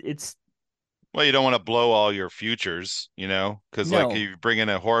it's well, you don't want to blow all your futures, because like you bring in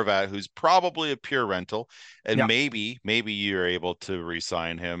a Horvat who's probably a pure rental, and maybe you're able to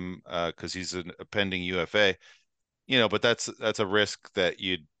re-sign him because he's a pending UFA, but that's a risk that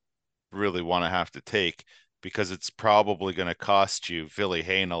you'd really want to have to take because it's probably going to cost you Ville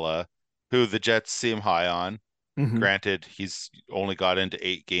Heinola, who the Jets seem high on. Mm-hmm. Granted, he's only got into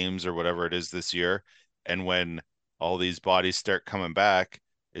 8 games or whatever it is this year, and when all these bodies start coming back,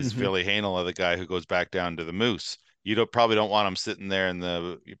 is Ville Heinola the guy who goes back down to the Moose? You probably don't want him sitting there in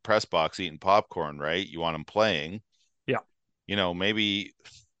the press box eating popcorn, right? You want him playing. Yeah. Maybe,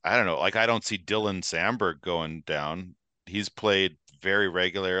 I don't know. Like, I don't see Dylan Samberg going down. He's played very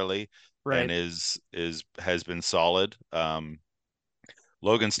regularly and has been solid.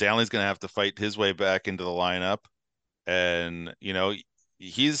 Logan Stanley's going to have to fight his way back into the lineup. And,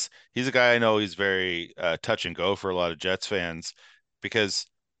 he's a guy I know he's very touch and go for a lot of Jets fans because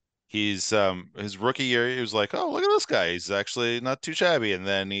he's his rookie year, he was like, oh, look at this guy. He's actually not too shabby. And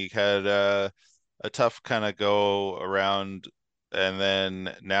then he had a tough kind of go around. And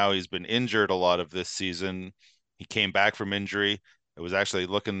then now he's been injured a lot of this season. He came back from injury. It was actually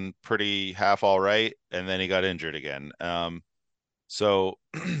looking pretty half all right. And then he got injured again. So,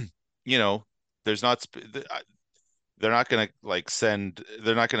 there's not, they're not going to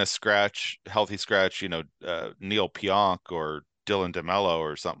they're not going to healthy scratch, Neil Pionk or Dylan DeMello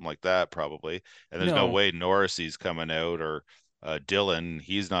or something like that probably, and there's no way Norris's coming out or Dylan,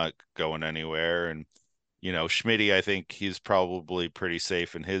 he's not going anywhere, and Schmitty, I think he's probably pretty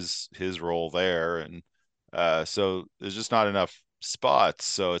safe in his role there, and so there's just not enough spots.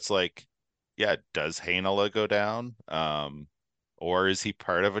 So it's like, yeah, does Heinola go down, or is he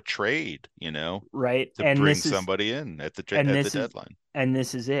part of a trade? Right, to bring somebody in at the deadline? And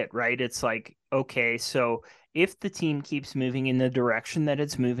this is it, right? It's like, okay, so if the team keeps moving in the direction that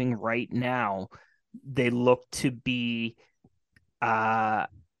it's moving right now, they look to be in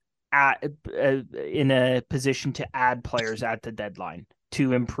a position to add players at the deadline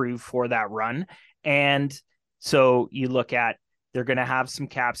to improve for that run. And so you look at, they're going to have some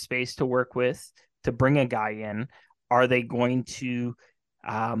cap space to work with to bring a guy in. Are they going to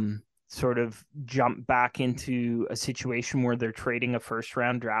sort of jump back into a situation where they're trading a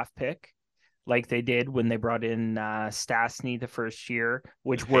first-round draft pick like they did when they brought in Stastny the first year,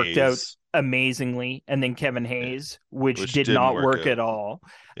 which worked out amazingly, and then Kevin Hayes, which did not work at all.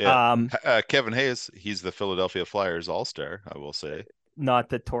 Yeah. Kevin Hayes, he's the Philadelphia Flyers all-star, I will say. Not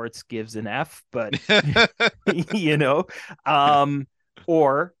that Torts gives an F, but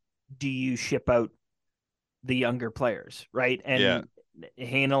or do you ship out the younger players, right? And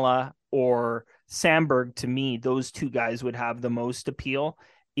Heinola or Samberg, to me, those two guys would have the most appeal.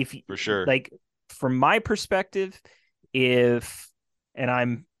 For sure. Like, from my perspective, and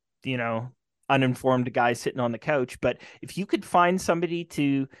I'm, uninformed guy sitting on the couch, but if you could find somebody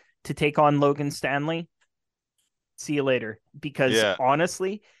to take on Logan Stanley, see you later. Because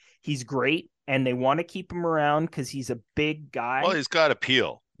honestly, he's great, and they want to keep him around because he's a big guy. Well, he's got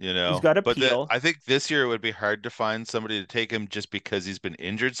appeal, He's got appeal. I think this year it would be hard to find somebody to take him just because he's been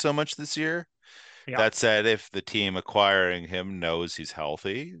injured so much this year. Yeah. That said, if the team acquiring him knows he's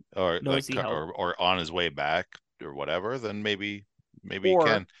healthy or Knows he or on his way back or whatever, then maybe you or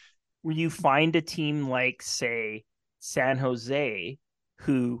can. where you find a team like, say, San Jose,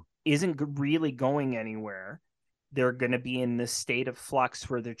 who isn't really going anywhere. They're going to be in this state of flux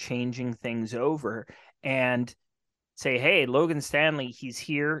where they're changing things over, and say, hey, Logan Stanley, he's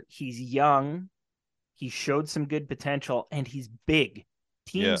here, he's young, he showed some good potential, and he's big.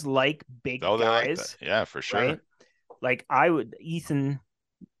 Yeah. Teams like big Oh, they like that. guys, Yeah, for sure. right? Like Ethan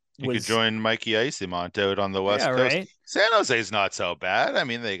You could was, join Mikey Isimont out on the West yeah, Coast. right. San Jose's not so bad. I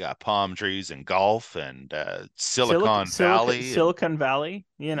mean, they got palm trees and golf and Silicon Valley. Silicon Valley,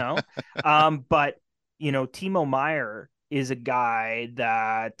 but Timo Meyer is a guy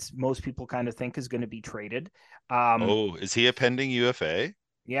that most people kind of think is going to be traded. Oh, is he a pending UFA?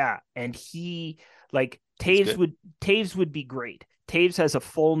 Yeah, and he like That's good. Taves would be great. Taves has a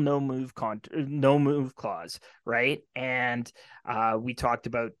full no move clause, right? And we talked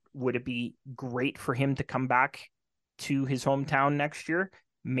about, would it be great for him to come back to his hometown next year?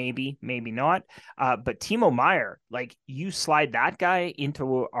 Maybe, maybe not. But Timo Meyer, like, you slide that guy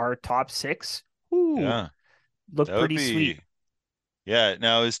into our top 6, Yeah, look that would pretty sweet. be. Yeah.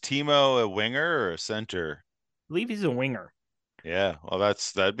 Now, is Timo a winger or a center? I believe he's a winger. Yeah, well,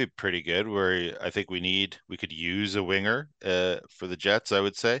 that'd be pretty good. I think we could use a winger for the Jets, I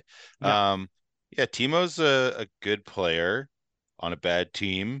would say. Yeah. Yeah, Timo's a good player on a bad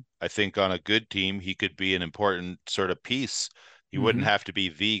team. I think on a good team, he could be an important sort of piece. He wouldn't have to be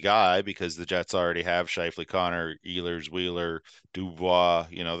the guy because the Jets already have Shifley, Connor, Ehlers, Wheeler, Dubois.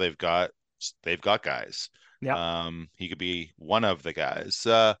 They've got guys. Yeah. He could be one of the guys.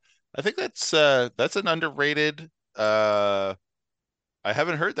 I think that's an underrated. I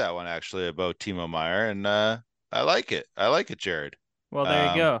haven't heard that one actually about Timo Meyer, and I like it. I like it, Jared. Well, there you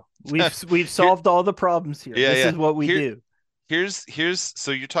Um, go. We've here, solved all the problems here. yeah, This yeah. is what we Here, do. here's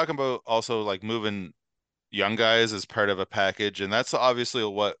so you're talking about also like moving young guys as part of a package, and that's obviously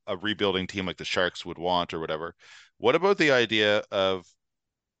what a rebuilding team like the Sharks would want or whatever. What about the idea of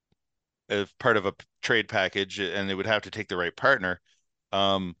part of a trade package, and they would have to take the right partner,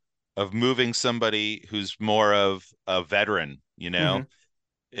 um, of moving somebody who's more of a veteran, Mm-hmm.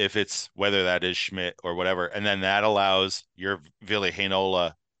 if it's whether that is Schmidt or whatever, and then that allows your Ville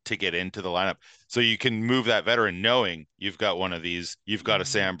Heinola to get into the lineup. So you can move that veteran knowing you've got one of these, you've got a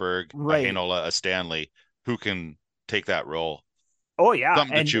Sandberg, a Right. Heinola, a Stanley who can take that role. Oh, yeah.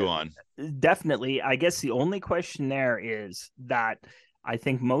 Something to And chew on. definitely, I guess the only question there is that I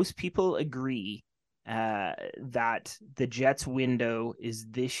think most people agree that the Jets window is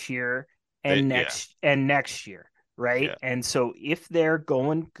this year and Yeah, next year, right? yeah. And so if they're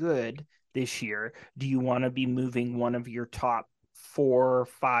going good this year, do you want to be moving one of your top 4 or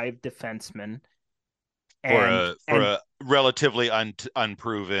 5 defensemen and For a relatively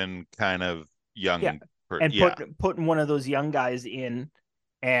unproven kind of yeah, young and yeah. putting one of those young guys in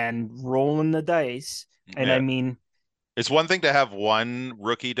and rolling the dice? And I Yeah. mean, It's one thing to have one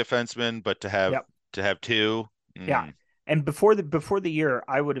rookie defenseman, but yep, to have two. yeah. And before the year,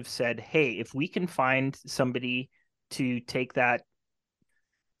 I would have said, hey, if we can find somebody to take that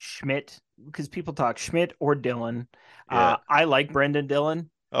Schmidt, because people talk Schmidt or Dillon. Yeah. I like Brendan Dillon.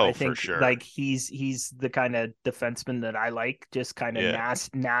 Oh, I for think sure. like he's the kind of defenseman that I like, just kind of Yeah.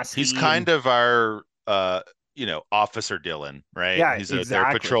 nasty. He's kind of our Officer Dylan, right? Yeah, He's out there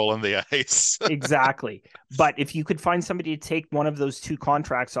exactly. patrolling the ice. Exactly. But if you could find somebody to take one of those 2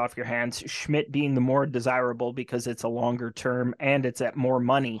 contracts off your hands, Schmidt being the more desirable because it's a longer term and it's at more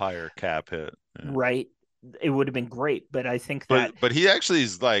money, Higher cap hit. Yeah. right? It would have been great, but I think that But he actually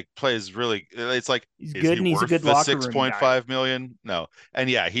is like plays really. It's like, he's is good he and he's a worth good the locker room guy. 6.5 million? No. And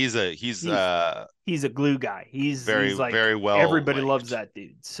yeah, he's He's a glue guy. He's like, very well everybody liked. loves that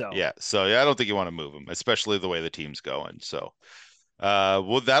dude. So Yeah, so yeah, I don't think you want to move him, especially the way the team's going. So,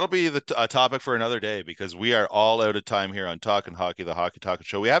 well, that'll be a topic for another day because we are all out of time here on Talking Hockey, the Hockey Talking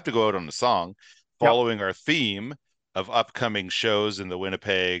Show. We have to go out on a song following our theme of upcoming shows in the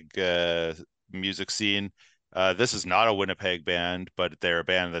Winnipeg music scene. This is not a Winnipeg band, but they're a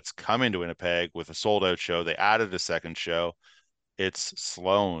band that's coming to Winnipeg with a sold-out show. They added a second show. It's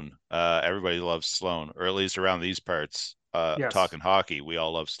Sloan. Everybody loves Sloan, or at least around these parts. yes. Talking hockey, we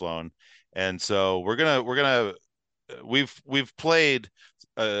all love Sloan, and so we've played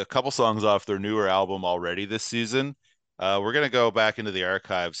a couple songs off their newer album already this season. We're gonna go back into the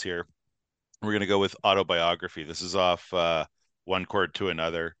archives here. We're gonna go with Autobiography. This is off One Chord to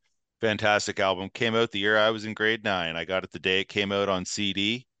Another. Fantastic album. Came out the year I was in grade 9. I got it the day it came out on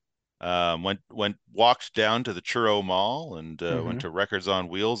CD. Walked down to the Churro Mall and went to Records on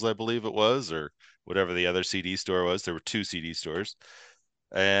Wheels, I believe it was, or whatever the other CD store was. There were 2 CD stores.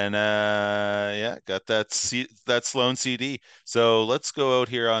 And got that Sloan CD. So let's go out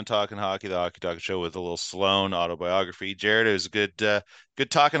here on Talking Hockey, the Hockey Talking Show, with a little Sloan autobiography. Jared, it was good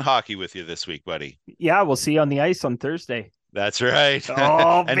talking hockey with you this week, buddy. Yeah, we'll see you on the ice on Thursday. That's right.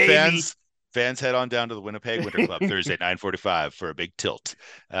 Oh, and baby. fans head on down to the Winnipeg Winter Club Thursday, 9:45 for a big tilt.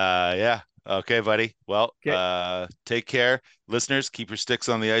 Yeah. Okay, buddy. Well, take care. Listeners, keep your sticks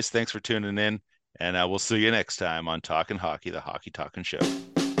on the ice. Thanks for tuning in. And we'll see you next time on Talking Hockey, the Hockey Talking Show.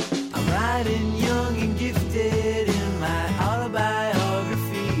 I'm riding young and gifted in my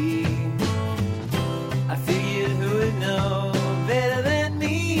autobiography. I figured who would know better than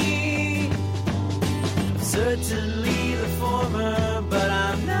me? I'm certainly the former, but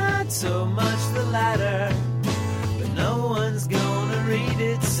I'm not so much the latter. But no one's gonna read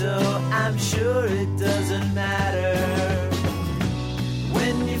it, so I'm sure it doesn't matter.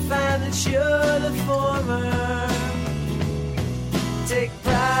 When you find that you're the former, take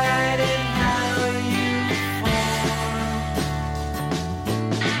pride in how you perform.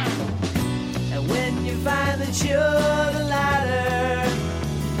 And when you find that you're the latter,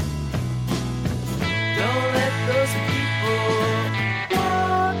 don't let those people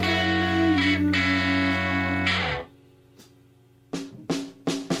walk into you.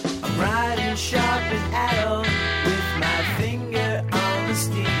 I'm riding sharp and adult with my finger on the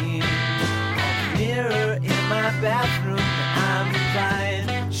steam. On the mirror in my bathroom, I'm applying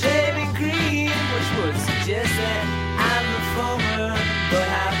shaving cream, which would suggest that I'm the former. But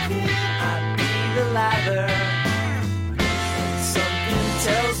how can I be the latter? Something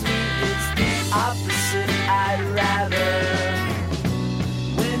tells me it's the opposite. I'd rather.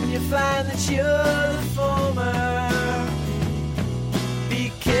 When you find that you're the former, be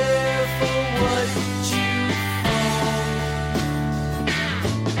careful what you form.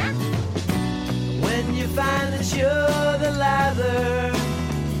 When you find that you're the latter,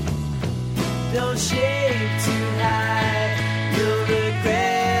 don't shave too high, you'll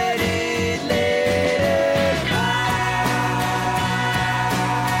regret it later.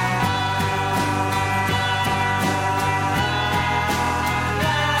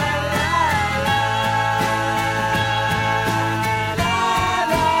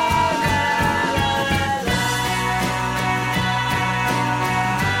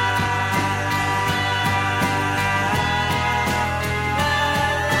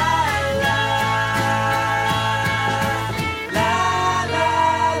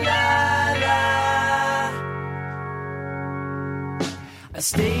 I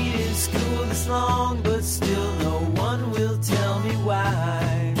stayed in school this long, but still no one will tell me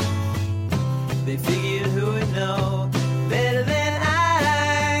why. They figured who would know better than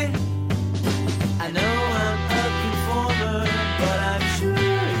I. I know I'm a conformer, but I'm sure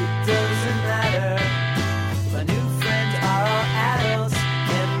it doesn't matter. My new friends are all adults,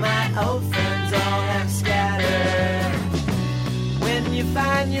 and my old friends all have scattered. When you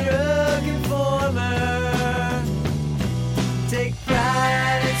find you're a conformer, take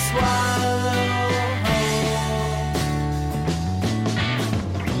pride and swallow whole.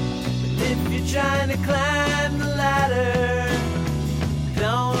 But if you're trying to climb the ladder,